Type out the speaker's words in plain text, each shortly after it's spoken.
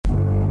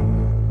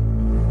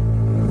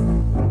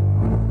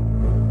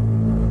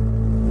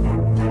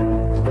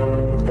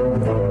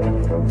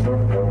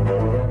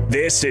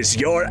This is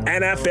your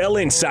NFL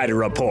Insider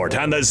Report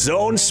on the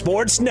Zone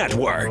Sports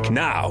Network.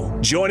 Now,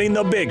 joining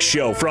the big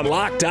show from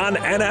Locked On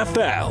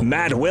NFL,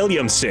 Matt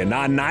Williamson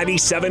on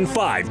 97.5,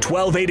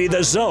 1280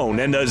 The Zone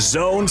and the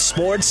Zone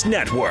Sports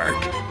Network.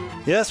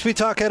 Yes, we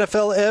talk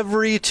NFL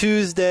every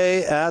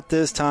Tuesday at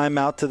this time.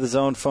 Out to the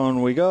Zone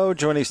phone we go.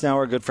 Joining us now,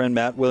 our good friend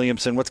Matt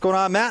Williamson. What's going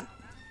on, Matt?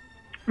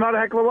 Not a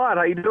heck of a lot.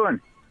 How you doing?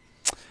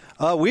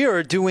 We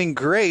are doing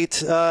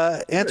great.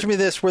 Answer me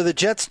this. Were the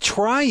Jets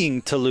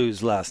trying to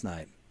lose last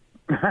night?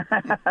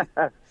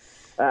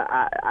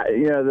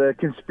 The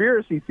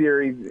conspiracy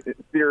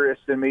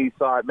theorist in me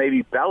thought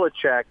maybe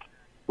Belichick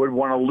would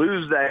want to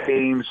lose that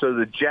game so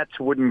the Jets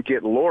wouldn't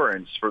get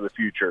Lawrence for the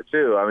future,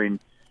 too. I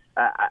mean,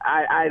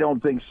 I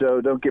don't think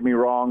so. Don't get me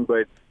wrong,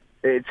 but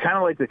it's kind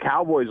of like the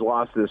Cowboys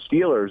lost to the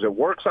Steelers. It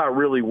works out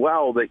really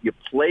well that you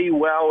play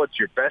well. It's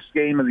your best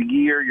game of the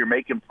year. You're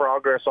making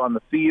progress on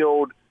the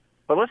field.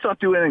 But let's not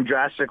do anything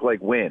drastic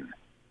like win.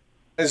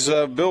 Has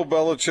Bill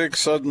Belichick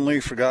suddenly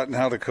forgotten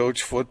how to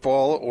coach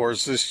football, or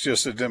is this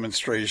just a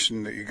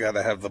demonstration that you got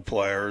to have the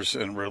players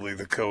and really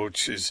the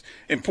coach is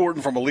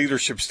important from a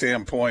leadership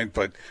standpoint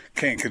but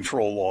can't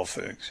control all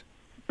things?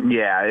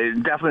 Yeah,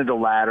 definitely the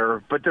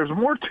latter. But there's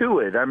more to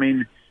it. I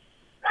mean,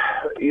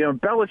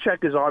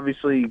 Belichick is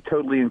obviously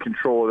totally in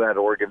control of that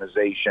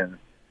organization.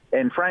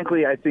 And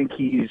frankly, I think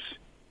he's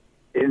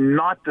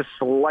not the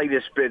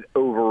slightest bit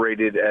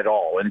overrated at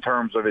all in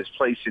terms of his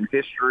place in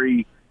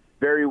history.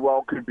 Very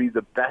well could be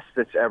the best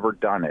that's ever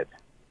done it.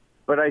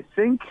 But I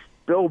think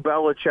Bill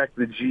Belichick,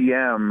 the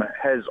GM,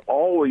 has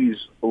always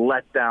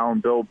let down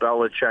Bill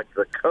Belichick,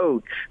 the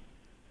coach,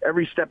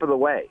 every step of the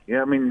way.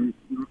 And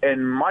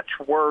much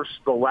worse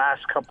the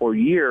last couple of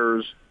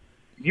years.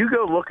 You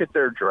go look at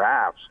their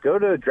drafts. Go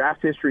to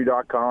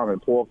drafthistory.com and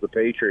pull up the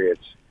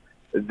Patriots.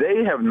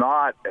 They have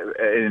not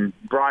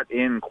brought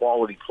in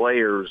quality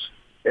players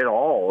at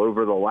all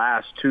over the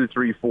last 2,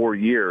 3, 4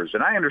 years.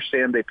 And I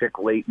understand they pick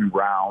late in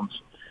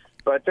rounds,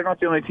 but they're not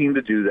the only team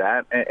to do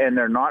that. And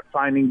they're not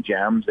finding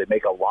gems. They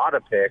make a lot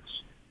of picks.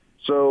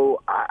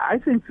 So I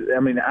think,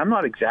 I'm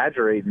not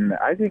exaggerating.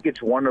 I think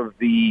it's one of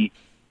the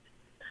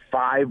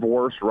 5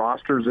 worst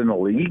rosters in the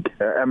league.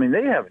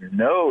 They have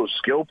no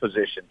skill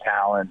position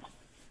talent.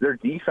 Their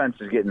defense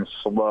is getting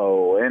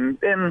slow, and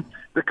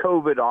the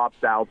COVID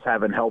opt-outs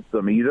haven't helped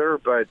them either.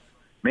 But,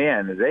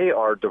 man, they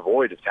are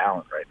devoid of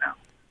talent right now.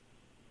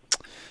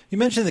 You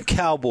mentioned the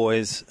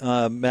Cowboys,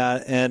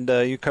 Matt, and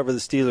you cover the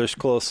Steelers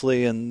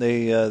closely, and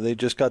they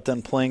just got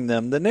done playing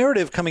them. The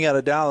narrative coming out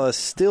of Dallas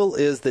still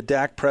is that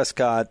Dak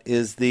Prescott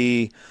is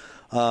the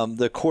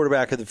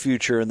quarterback of the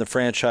future and the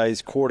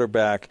franchise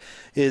quarterback.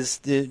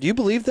 Do you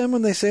believe them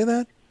when they say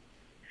that?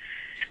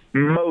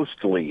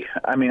 Mostly.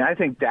 I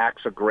think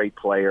Dak's a great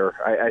player.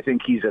 I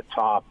think he's a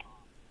top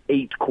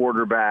 8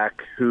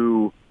 quarterback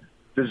who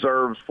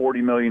deserves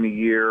 $40 million a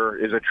year,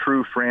 is a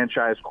true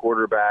franchise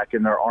quarterback,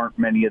 and there aren't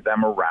many of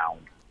them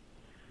around.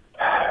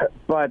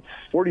 But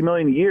 $40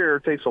 million a year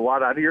takes a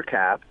lot out of your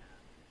cap,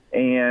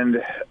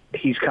 and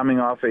he's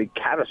coming off a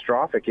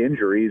catastrophic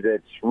injury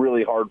that's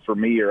really hard for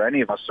me or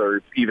any of us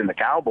or even the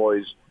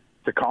Cowboys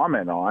to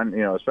comment on,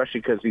 especially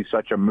because he's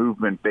such a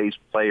movement-based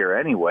player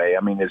anyway.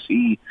 Is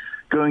he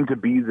going to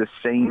be the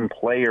same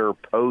player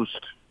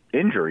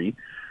post-injury?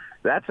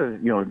 That's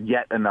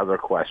yet another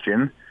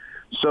question.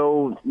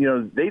 So,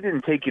 they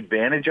didn't take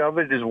advantage of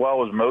it as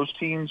well as most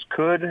teams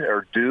could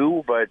or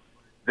do, but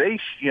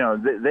they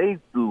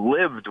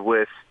lived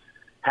with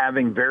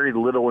having very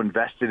little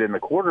invested in the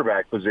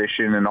quarterback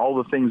position and all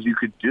the things you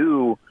could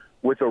do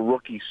with a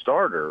rookie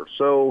starter.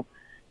 So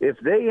if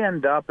they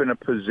end up in a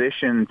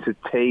position to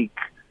take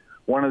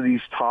one of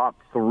these top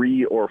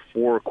 3 or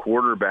 4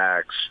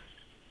 quarterbacks,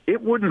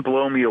 it wouldn't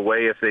blow me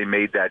away if they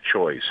made that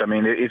choice.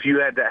 If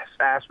you had to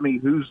ask me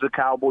who's the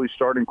Cowboys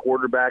starting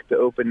quarterback to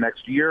open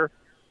next year,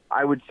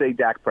 I would say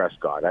Dak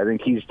Prescott. I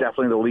think he's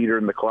definitely the leader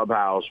in the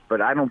clubhouse,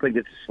 but I don't think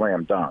it's a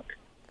slam dunk.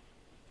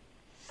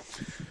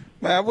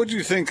 Matt, what do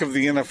you think of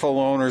the NFL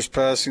owners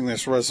passing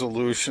this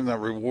resolution that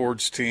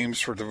rewards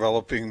teams for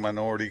developing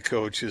minority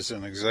coaches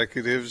and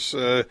executives?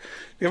 Do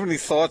you have any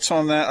thoughts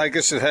on that? I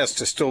guess it has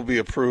to still be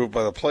approved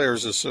by the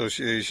Players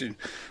Association,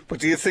 but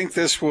do you think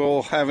this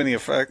will have any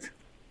effect?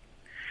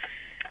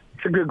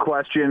 It's a good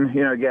question.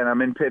 Again,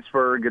 I'm in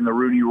Pittsburgh, and the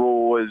Rooney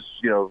Rule is,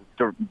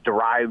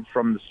 derived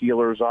from the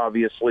Steelers,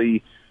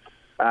 obviously.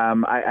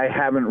 I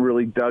haven't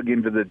really dug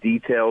into the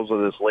details of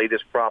this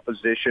latest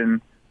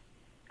proposition,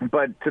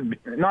 but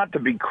not to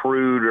be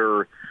crude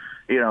or,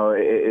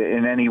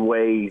 in any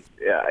way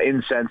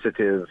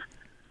insensitive,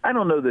 I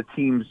don't know that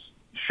teams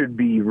should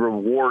be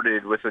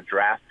rewarded with a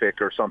draft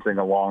pick or something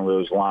along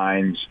those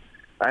lines.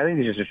 I think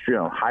they just,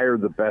 hire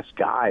the best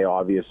guy,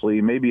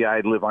 obviously. Maybe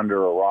I'd live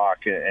under a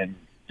rock and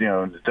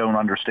don't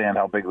understand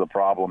how big the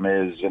problem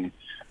is. And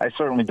I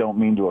certainly don't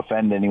mean to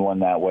offend anyone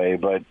that way.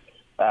 But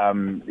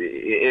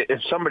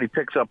if somebody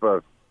picks up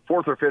a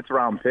 4th or 5th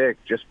round pick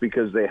just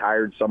because they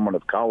hired someone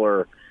of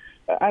color,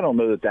 I don't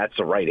know that that's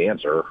the right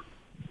answer.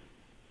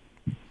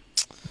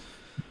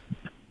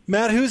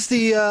 Matt, who's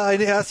the I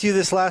asked you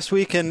this last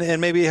week, and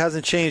maybe it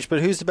hasn't changed,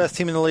 but who's the best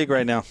team in the league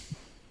right now?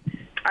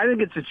 I think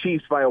it's the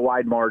Chiefs by a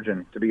wide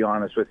margin, to be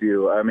honest with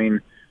you. I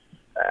mean,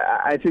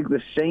 I think the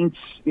Saints,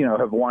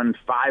 have won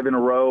 5 in a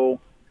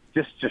row,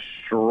 just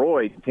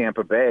destroyed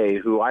Tampa Bay,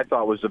 who I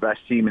thought was the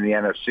best team in the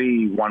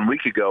NFC 1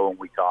 week ago when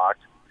we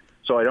talked.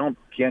 So I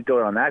can't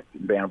go on that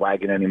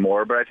bandwagon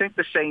anymore. But I think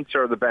the Saints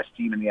are the best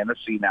team in the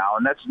NFC now,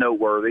 and that's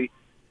noteworthy.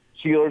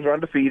 Steelers are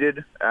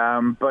undefeated,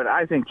 but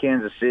I think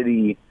Kansas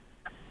City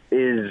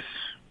is,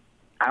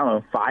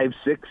 5,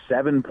 6,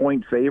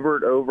 7-point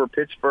favorite over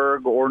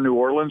Pittsburgh or New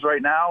Orleans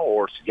right now,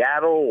 or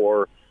Seattle,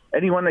 or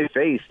anyone they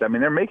faced. I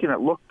mean, they're making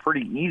it look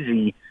pretty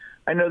easy.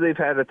 I know they've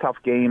had a tough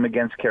game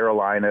against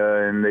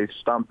Carolina, and they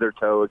stumped their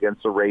toe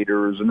against the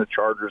Raiders, and the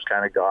Chargers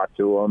kind of got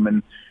to them.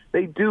 And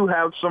they do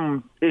have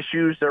some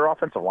issues. Their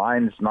offensive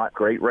line is not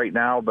great right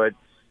now, but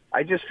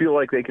I just feel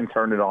like they can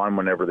turn it on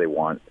whenever they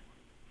want.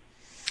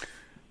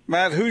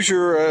 Matt, who's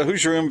your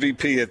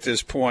MVP at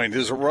this point?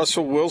 Is it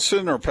Russell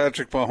Wilson or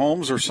Patrick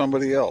Mahomes or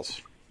somebody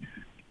else?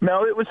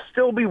 No, it would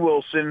still be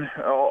Wilson,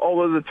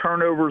 although the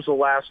turnovers the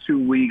last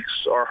 2 weeks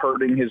are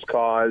hurting his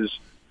cause.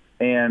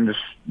 And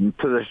to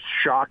the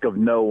shock of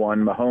no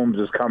one,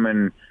 Mahomes is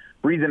coming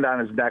breathing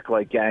down his neck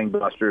like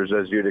gangbusters,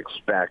 as you'd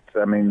expect.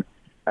 I mean,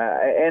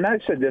 and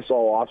I've said this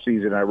all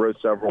offseason. I wrote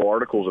several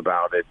articles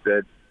about it,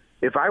 that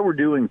if I were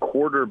doing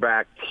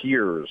quarterback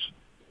tiers,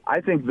 I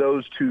think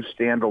those two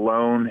stand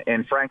alone.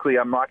 And frankly,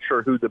 I'm not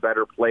sure who the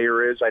better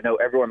player is. I know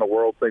everyone in the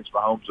world thinks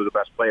Mahomes is the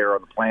best player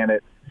on the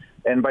planet.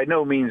 And by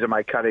no means am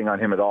I cutting on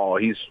him at all.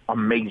 He's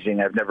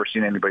amazing. I've never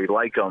seen anybody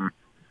like him.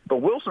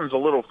 But Wilson's a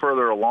little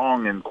further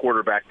along in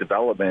quarterback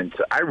development.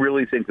 I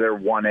really think they're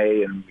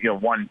 1A and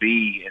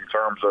 1B in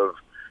terms of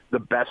the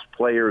best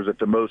players at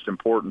the most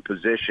important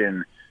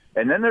position.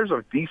 And then there's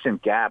a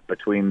decent gap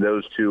between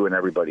those two and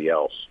everybody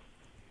else.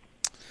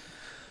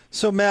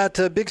 So, Matt,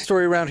 a big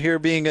story around here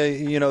being the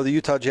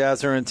Utah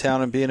Jazz are in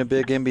town and being a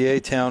big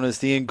NBA town is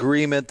the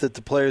agreement that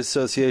the Players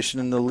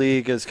Association and the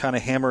league is kind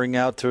of hammering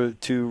out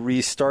to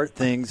restart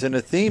things. And a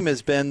theme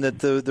has been that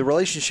the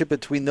relationship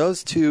between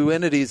those two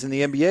entities in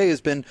the NBA has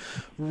been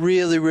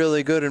really,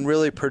 really good and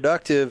really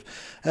productive.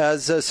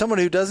 As someone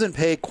who doesn't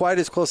pay quite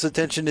as close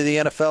attention to the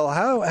NFL,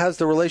 how has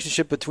the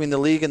relationship between the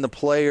league and the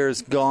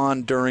players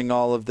gone during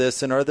all of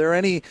this? And are there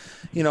any,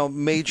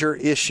 major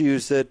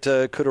issues that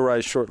could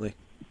arise shortly?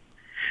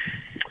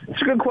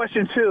 It's a good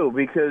question, too,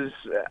 because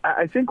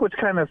I think what's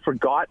kind of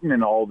forgotten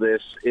in all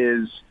this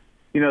is,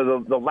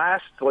 the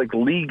last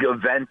league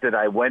event that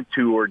I went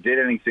to or did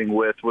anything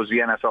with was the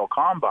NFL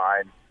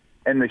Combine.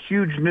 And the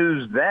huge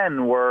news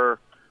then were,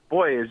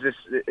 boy, is this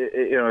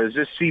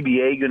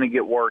CBA going to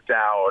get worked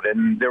out?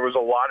 And there was a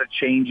lot of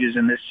changes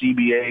in this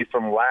CBA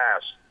from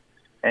last.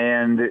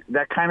 And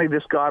that kind of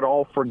just got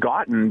all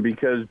forgotten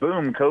because,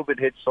 boom, COVID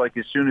hits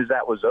as soon as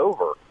that was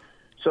over.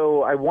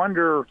 So I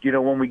wonder,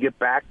 when we get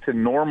back to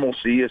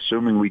normalcy,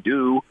 assuming we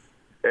do,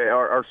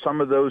 are some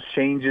of those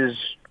changes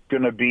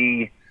going to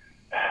be,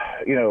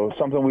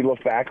 something we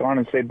look back on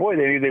and say, boy,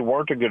 they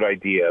weren't a good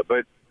idea.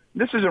 But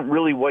this isn't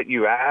really what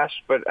you asked.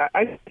 But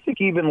I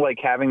think even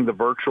having the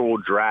virtual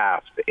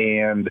draft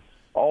and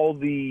all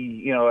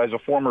the, as a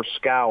former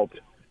scout,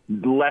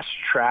 less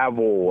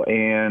travel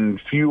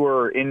and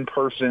fewer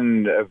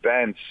in-person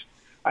events,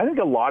 I think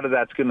a lot of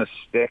that's going to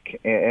stick,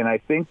 and I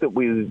think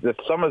that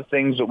some of the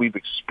things that we've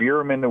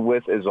experimented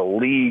with as a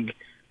league,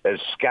 as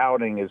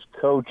scouting, as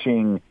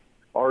coaching,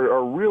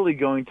 are really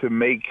going to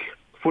make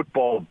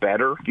football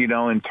better,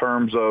 in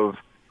terms of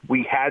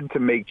we had to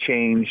make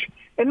change,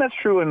 and that's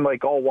true in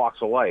all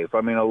walks of life. I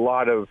mean, a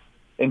lot of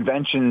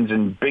inventions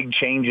and big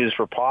changes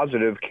for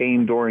positive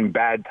came during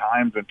bad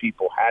times when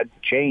people had to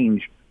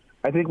change.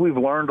 I think we've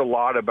learned a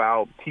lot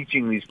about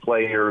teaching these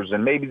players,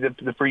 and maybe the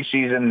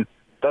preseason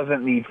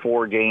doesn't need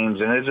 4 games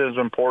and is as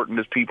important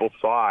as people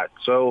thought.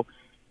 So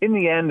in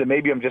the end, and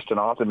maybe I'm just an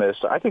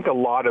optimist, I think a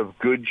lot of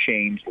good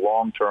change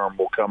long-term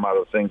will come out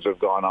of things that have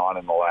gone on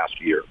in the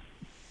last year.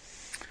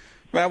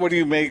 Matt, what do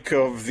you make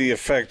of the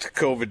effect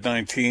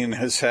COVID-19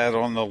 has had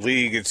on the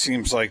league? It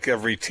seems like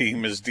every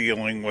team is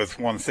dealing with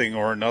one thing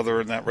or another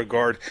in that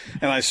regard.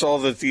 And I saw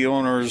that the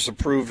owners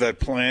approved that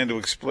plan to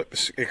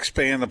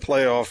expand the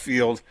playoff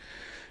field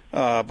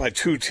by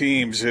 2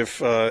 teams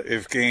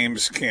if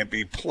games can't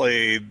be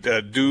played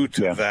due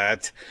to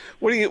that.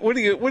 What do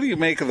you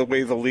make of the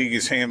way the league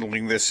is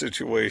handling this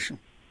situation?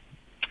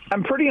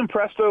 I'm pretty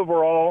impressed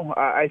overall.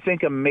 I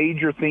think a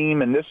major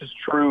theme, and this is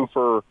true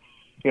for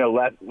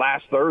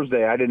last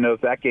Thursday, I didn't know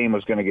if that game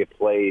was going to get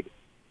played,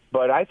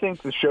 but I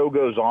think the show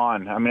goes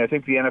on. I mean, I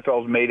think the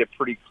NFL's made it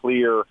pretty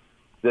clear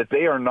that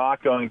they are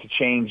not going to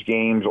change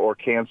games or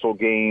cancel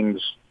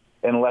games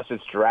unless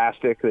it's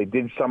drastic. They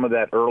did some of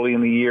that early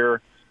in the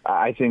year.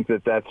 I think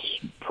that that's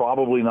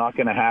probably not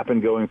going to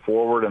happen going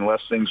forward unless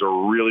things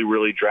are really,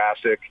 really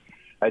drastic.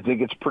 I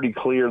think it's pretty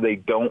clear they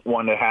don't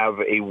want to have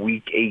a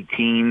Week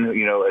 18,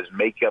 as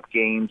makeup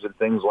games and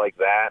things like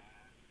that.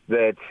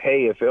 That,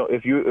 hey,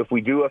 if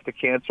we do have to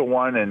cancel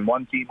one and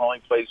one team only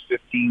plays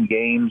 15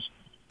 games,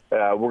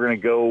 We're going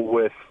to go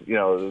with,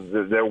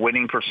 their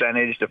winning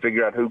percentage to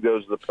figure out who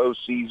goes to the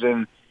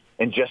postseason.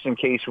 And just in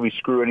case we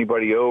screw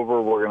anybody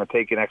over, we're going to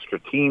take an extra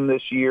team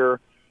this year.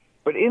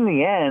 But in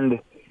the end,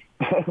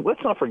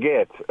 let's not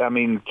forget,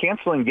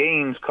 canceling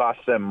games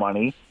costs them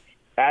money.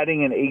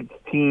 Adding an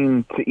 8th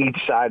team to each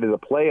side of the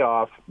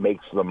playoff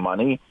makes them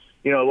money.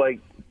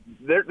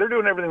 They're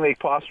doing everything they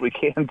possibly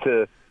can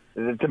to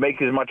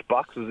make as much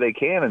bucks as they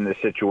can in this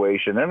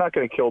situation. They're not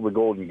going to kill the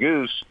golden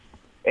goose.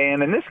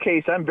 And in this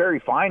case, I'm very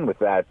fine with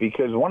that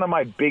because one of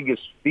my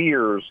biggest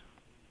fears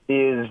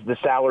is the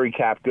salary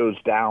cap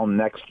goes down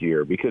next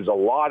year because a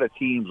lot of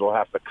teams will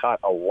have to cut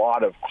a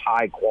lot of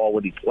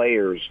high-quality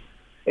players.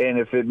 And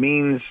if it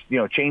means,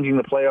 changing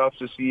the playoffs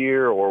this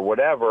year or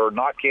whatever,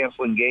 not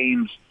canceling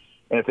games,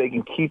 and if they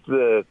can keep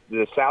the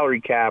salary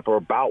cap or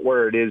about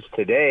where it is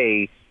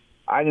today,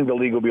 I think the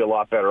league will be a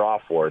lot better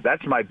off for it.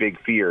 That's my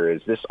big fear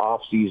is this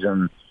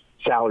offseason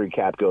salary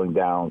cap going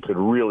down could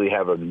really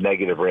have a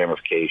negative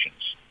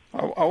ramifications.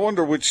 I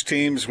wonder which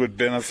teams would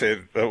benefit,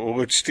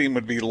 which team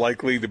would be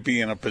likely to be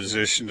in a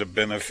position to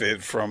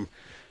benefit from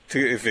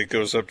if it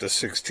goes up to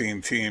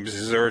 16 teams.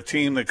 Is there a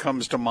team that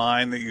comes to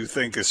mind that you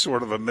think is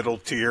sort of a middle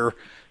tier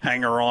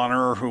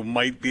hanger-oner who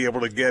might be able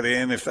to get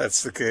in if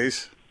that's the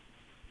case?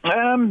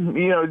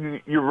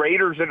 Your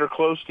Raiders that are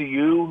close to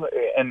you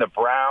and the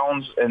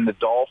Browns and the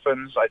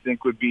Dolphins, I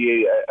think would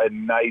be a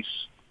nice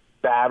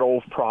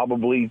battle.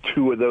 Probably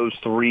 2 of those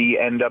 3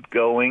 end up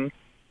going.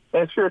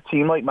 And if you're a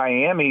team like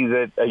Miami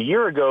that a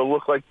year ago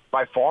looked like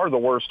by far the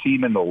worst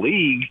team in the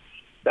league,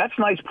 that's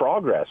nice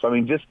progress.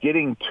 Just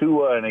getting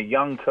Tua and a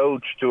young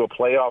coach to a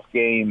playoff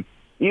game,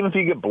 even if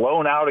you get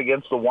blown out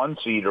against the 1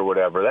 seed or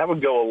whatever, that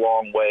would go a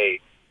long way.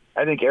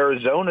 I think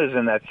Arizona's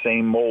in that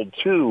same mold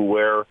too,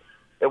 where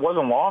it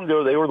wasn't long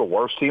ago they were the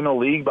worst team in the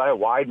league by a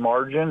wide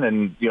margin,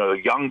 and a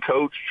young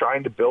coach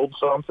trying to build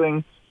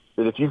something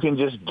that if you can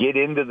just get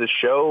into the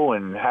show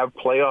and have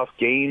playoff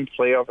games,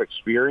 playoff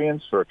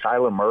experience for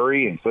Kyler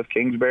Murray and Cliff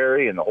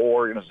Kingsbury and the whole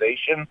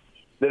organization,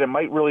 that it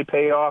might really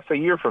pay off a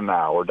year from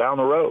now or down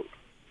the road.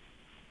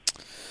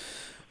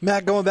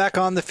 Matt, going back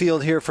on the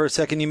field here for a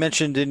second, you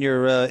mentioned in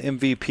your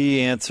MVP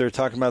answer,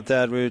 talking about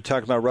that, we were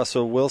talking about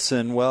Russell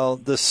Wilson. Well,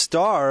 the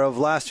star of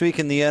last week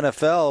in the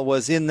NFL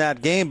was in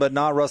that game, but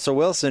not Russell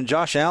Wilson.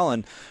 Josh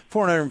Allen,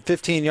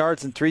 415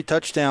 yards and 3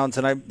 touchdowns,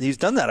 and he's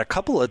done that a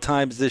couple of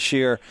times this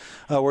year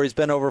where he's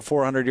been over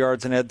 400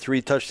 yards and had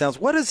 3 touchdowns.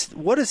 What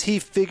has he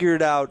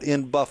figured out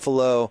in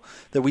Buffalo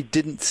that we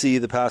didn't see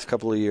the past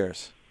couple of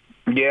years?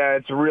 Yeah,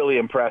 it's really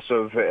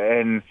impressive,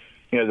 and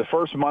the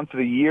first month of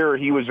the year,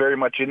 he was very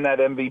much in that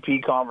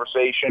MVP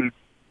conversation,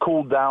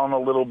 cooled down a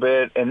little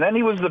bit, and then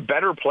he was the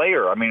better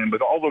player.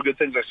 With all the good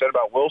things I said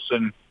about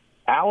Wilson,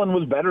 Allen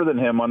was better than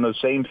him on the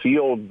same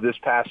field this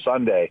past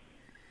Sunday.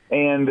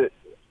 And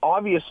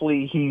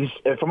obviously,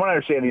 from what I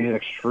understand, he's an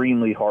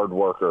extremely hard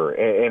worker,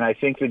 and I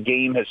think the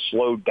game has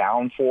slowed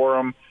down for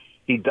him.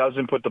 He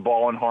doesn't put the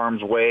ball in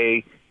harm's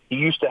way. He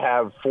used to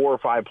have 4 or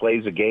 5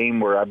 plays a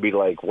game where I'd be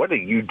like, what are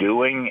you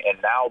doing? And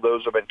now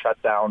those have been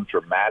cut down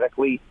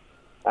dramatically.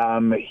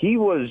 He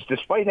was,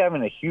 despite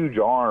having a huge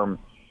arm,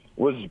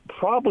 was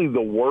probably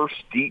the worst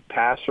deep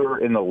passer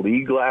in the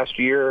league last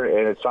year,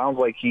 and it sounds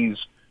like he's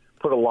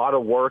put a lot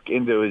of work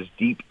into his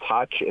deep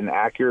touch and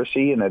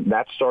accuracy, and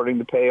that's starting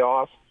to pay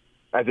off.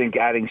 I think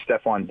adding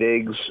Stephon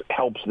Diggs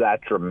helps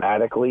that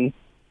dramatically.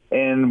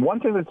 And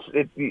one thing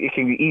it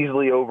can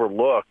easily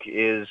overlook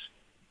is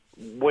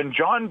when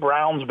John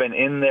Brown's been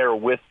in there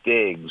with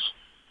Diggs,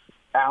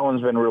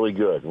 Allen's been really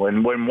good.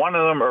 When one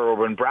of them, or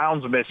when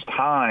Brown's missed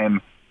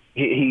time,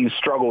 he's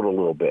struggled a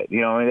little bit,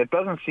 and it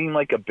doesn't seem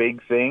like a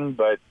big thing,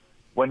 but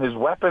when his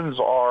weapons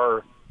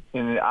are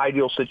in an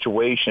ideal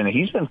situation,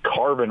 he's been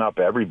carving up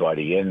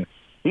everybody, and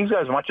he's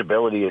got as much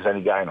ability as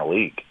any guy in the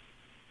league.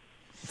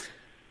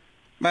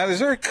 Matt, is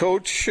there a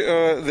coach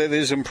that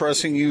is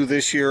impressing you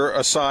this year,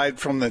 aside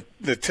from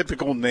the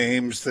typical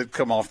names that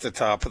come off the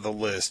top of the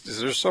list?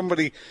 Is there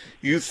somebody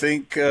you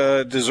think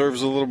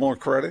deserves a little more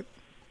credit?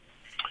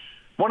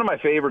 One of my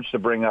favorites to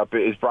bring up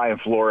is Brian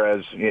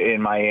Flores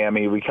in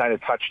Miami. We kind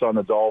of touched on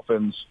the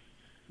Dolphins.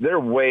 They're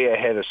way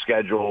ahead of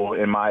schedule,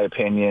 in my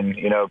opinion.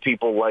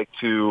 People like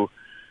to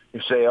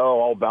say,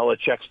 all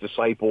Belichick's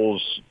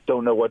disciples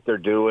don't know what they're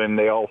doing.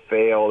 They all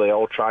fail. They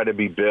all try to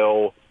be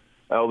Bill.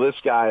 This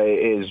guy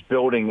is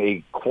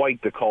building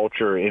quite the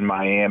culture in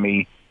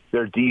Miami.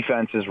 Their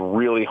defense is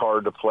really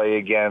hard to play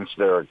against.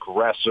 They're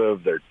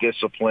aggressive. They're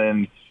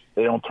disciplined.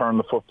 They don't turn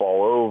the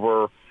football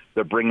over.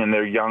 They're bringing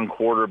their young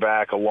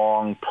quarterback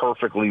along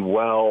perfectly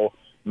well,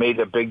 made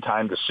a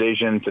big-time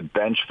decision to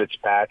bench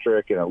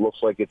Fitzpatrick, and it looks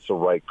like it's the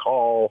right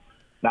call.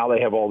 Now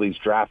they have all these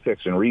draft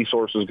picks and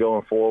resources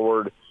going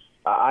forward.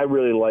 I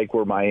really like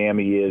where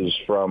Miami is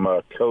from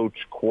a coach,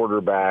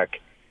 quarterback,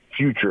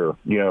 future,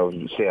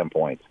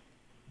 standpoint.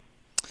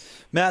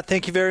 Matt,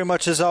 thank you very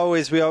much as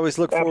always. We always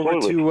look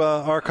forward to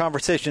our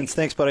conversations.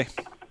 Thanks, buddy.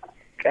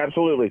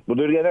 Absolutely. We'll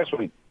do it again next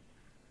week.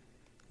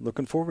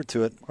 Looking forward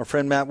to it. Our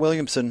friend Matt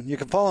Williamson. You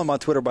can follow him on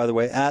Twitter, by the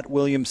way,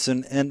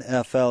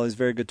 @WilliamsonNFL. He's a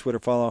very good Twitter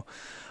follow.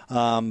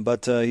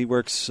 But he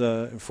works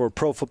for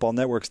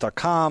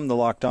ProFootballNetworks.com, the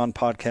Locked On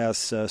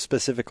podcast,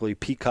 specifically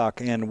Peacock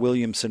and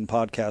Williamson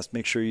podcast.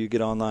 Make sure you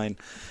get online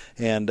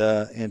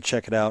and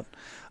check it out.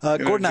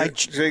 Gordon,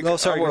 Jake, go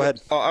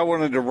ahead. I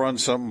wanted to run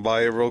something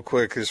by you real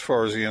quick as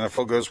far as the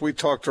NFL goes. We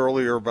talked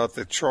earlier about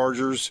the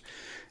Chargers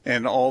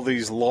and all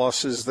these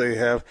losses they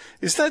have.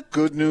 Is that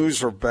good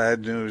news or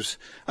bad news?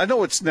 I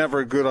know it's never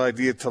a good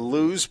idea to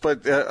lose,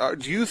 but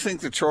do you think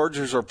the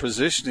Chargers are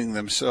positioning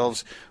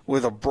themselves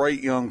with a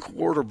bright young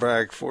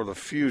quarterback for the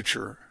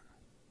future?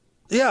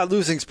 Yeah,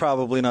 losing's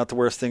probably not the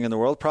worst thing in the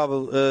world.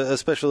 Probably,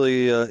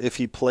 especially if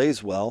he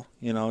plays well.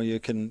 You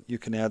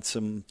can add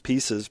some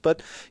pieces.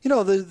 But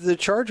the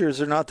Chargers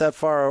are not that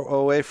far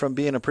away from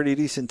being a pretty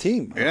decent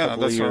team. Yeah,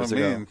 that's what I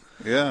mean.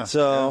 Yeah.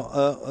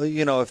 So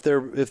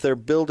if they're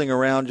building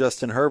around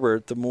Justin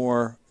Herbert, the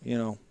more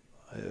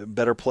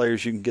better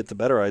players you can get, the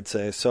better, I'd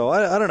say. So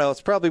I don't know.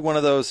 It's probably one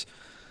of those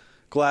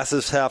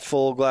glasses half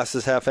full,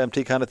 glasses half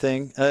empty kind of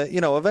thing.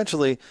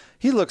 Eventually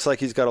he looks like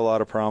he's got a lot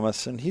of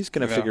promise, and he's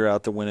going to figure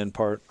out the winning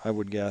part, I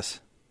would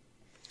guess.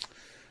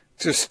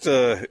 Just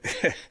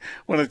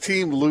when a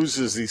team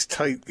loses these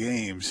tight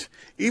games,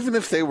 even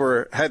if they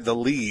had the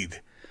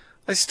lead,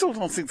 I still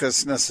don't think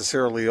that's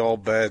necessarily all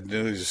bad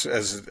news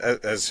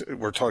as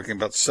we're talking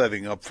about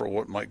setting up for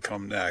what might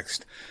come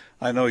next.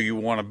 I know you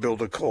want to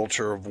build a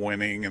culture of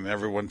winning, and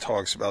everyone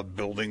talks about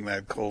building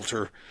that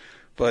culture,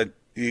 but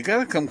you got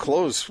to come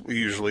close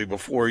usually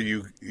before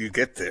you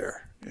get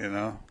there,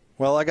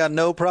 Well, I got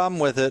no problem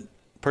with it,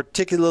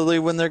 particularly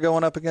when they're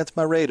going up against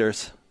my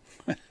Raiders.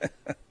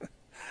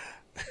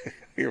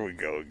 Here we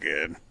go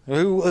again.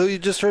 Who you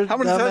just heard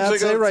Matt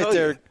say right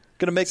there,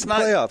 going to make the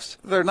playoffs.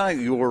 They're not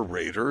your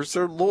Raiders.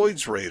 They're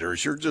Lloyd's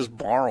Raiders. You're just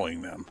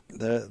borrowing them.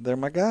 They're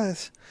my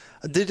guys.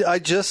 I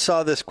just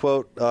saw this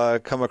quote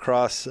come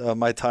across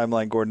my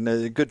timeline,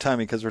 Gordon. Good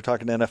timing because we're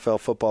talking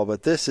NFL football,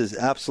 but this is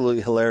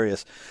absolutely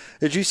hilarious.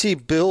 Did you see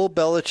Bill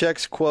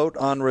Belichick's quote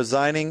on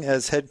resigning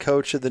as head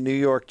coach of the New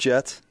York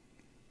Jets?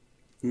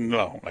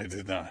 No, I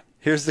did not.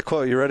 Here's the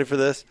quote. You ready for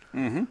this?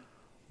 Mm-hmm.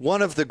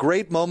 One of the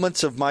great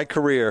moments of my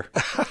career.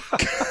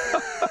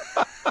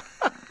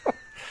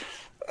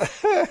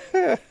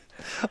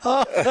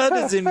 Oh, that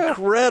is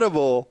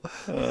incredible.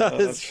 That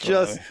is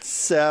just funny.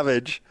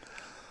 Savage.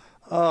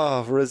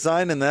 Oh,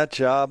 resigning that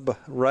job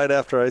right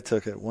after I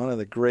took it. One of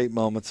the great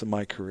moments of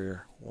my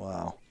career.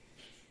 Wow.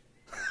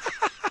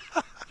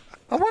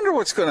 I wonder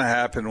what's going to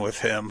happen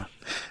with him.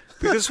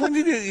 Because when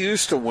you get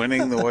used to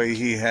winning the way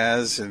he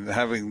has and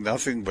having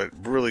nothing but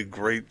really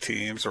great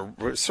teams, or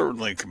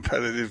certainly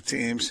competitive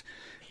teams,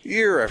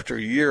 year after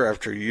year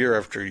after year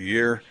after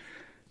year,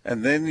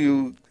 and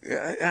then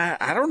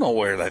I don't know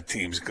where that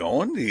team's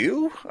going. Do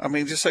you? I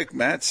mean, just like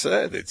Matt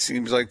said, it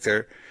seems like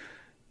they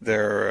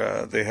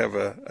have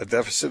a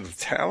deficit of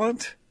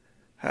talent.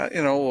 Are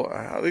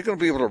they going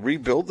to be able to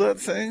rebuild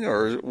that thing,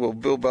 or will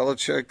Bill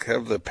Belichick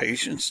have the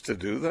patience to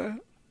do that?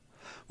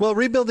 Well,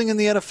 rebuilding in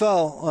the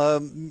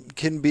NFL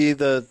can be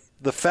the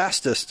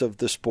fastest of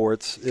the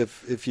sports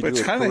if you do it correctly.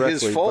 It's kind of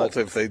his fault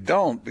if they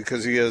don't,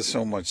 because he has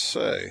so much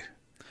say.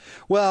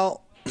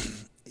 Well,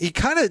 he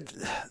kind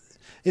of,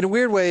 in a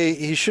weird way,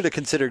 he should have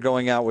considered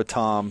going out with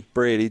Tom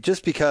Brady,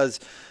 just because,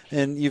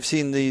 and you've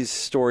seen these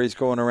stories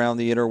going around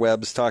the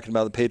interwebs talking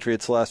about the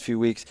Patriots the last few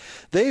weeks.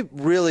 They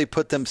really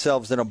put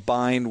themselves in a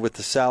bind with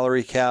the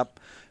salary cap,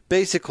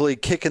 basically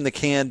kicking the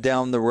can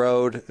down the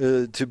road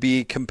to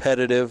be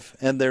competitive,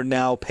 and they're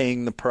now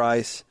paying the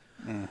price.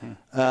 Mm-hmm.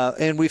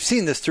 And we've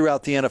seen this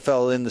throughout the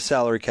NFL in the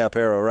salary cap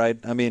era, right?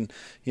 I mean,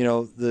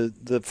 the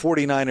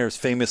 49ers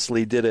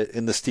famously did it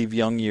in the Steve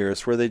Young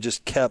years, where they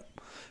just kept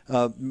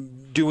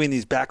doing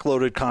these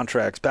backloaded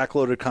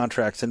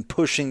contracts and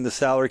pushing the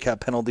salary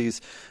cap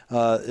penalties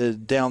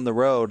down the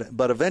road.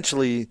 But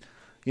eventually,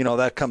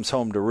 that comes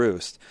home to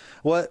roost.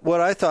 What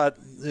I thought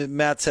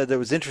Matt said that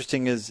was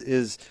interesting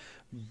is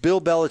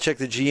Bill Belichick,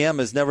 the GM,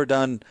 has never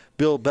done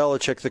Bill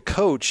Belichick, the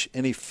coach,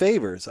 any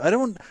favors. I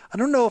don't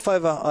know if I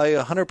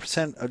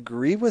 100%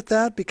 agree with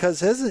that,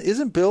 because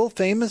isn't Bill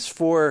famous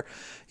for,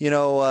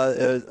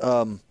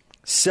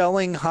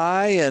 selling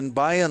high and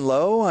buying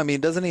low? I mean,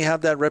 doesn't he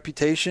have that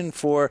reputation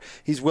for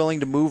he's willing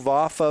to move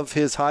off of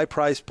his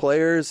high-priced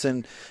players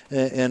and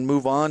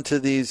move on to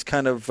these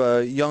kind of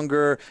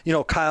younger,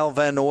 Kyle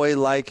Van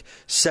Noy-like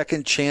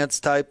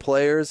second-chance type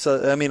players?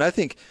 I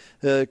think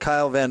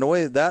Kyle Van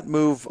Noy, that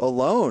move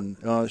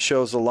alone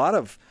shows a lot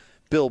of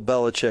Bill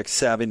Belichick's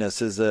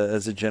savviness as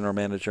a general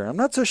manager. I'm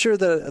not so sure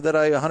that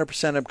I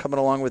 100% am coming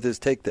along with his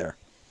take there.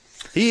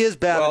 He is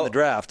bad in the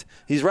draft.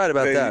 He's right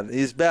about that.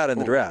 He's bad in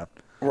the draft.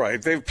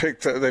 Right. They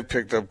picked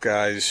up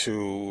guys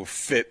who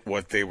fit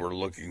what they were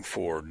looking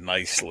for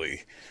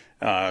nicely,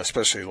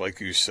 especially like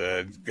you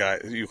said,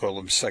 you call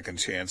them second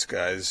chance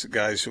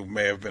guys who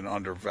may have been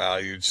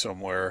undervalued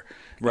somewhere.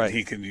 Right. And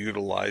he can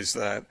utilize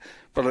that.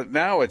 But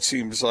now it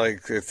seems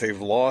like that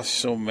they've lost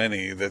so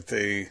many that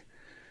their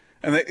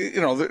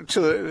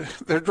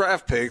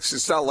draft picks,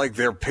 it's not like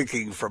they're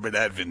picking from an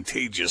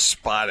advantageous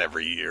spot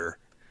every year.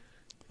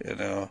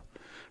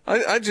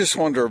 I just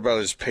wonder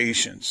about his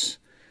patience.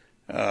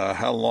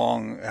 how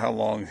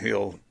long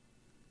he'll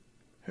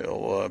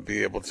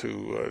be able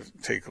to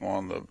take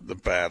on the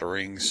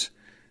batterings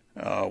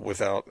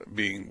without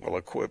being well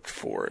equipped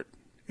for it.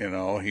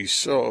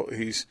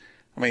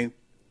 I mean,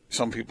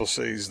 some people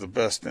say he's the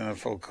best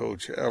NFL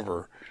coach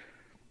ever.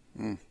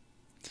 Do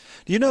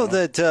you know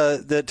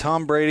that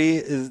Tom Brady,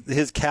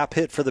 his cap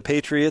hit for the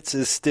Patriots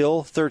is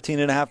still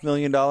 $13.5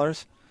 million?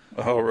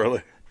 Oh,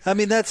 really? I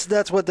mean,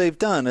 that's what they've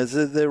done. Is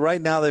that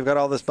right now they've got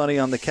all this money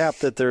on the cap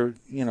that they're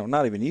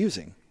not even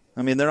using.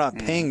 I mean, they're not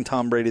paying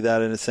Tom Brady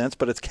that in a sense,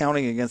 but it's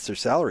counting against their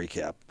salary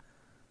cap.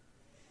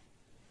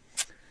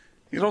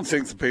 You don't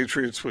think the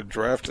Patriots would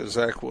draft a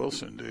Zach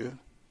Wilson, do you?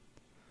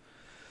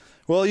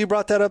 Well, you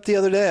brought that up the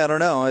other day. I don't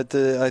know. I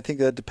think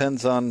that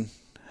depends on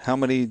how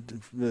many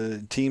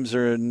teams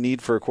are in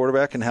need for a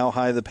quarterback and how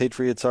high the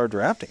Patriots are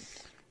drafting.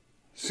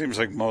 Seems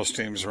like most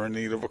teams are in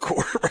need of a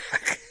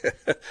quarterback.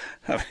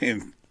 I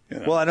mean,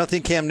 Well, I don't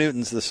think Cam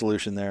Newton's the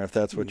solution there, if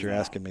that's what you're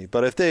asking me.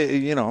 But if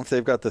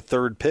they've got the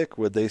third pick,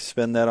 would they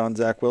spend that on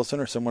Zach Wilson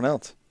or someone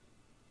else?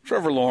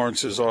 Trevor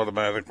Lawrence is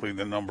automatically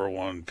the number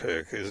one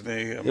pick, isn't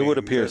he? It would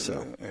appear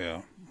so.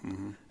 Yeah.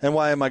 Mm-hmm. And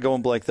why am I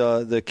going Blake?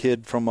 The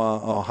kid from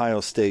Ohio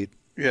State.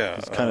 Yeah,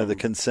 it's kind of the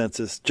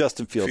consensus.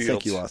 Justin Fields.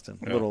 Thank you, Austin.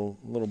 Yeah.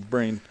 Little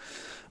brain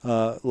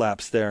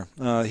lapse there.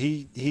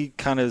 He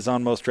kind of is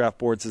on most draft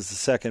boards as the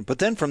second. But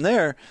then from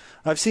there,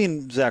 I've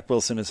seen Zach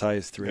Wilson as high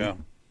as 3. Yeah.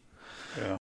 Yeah.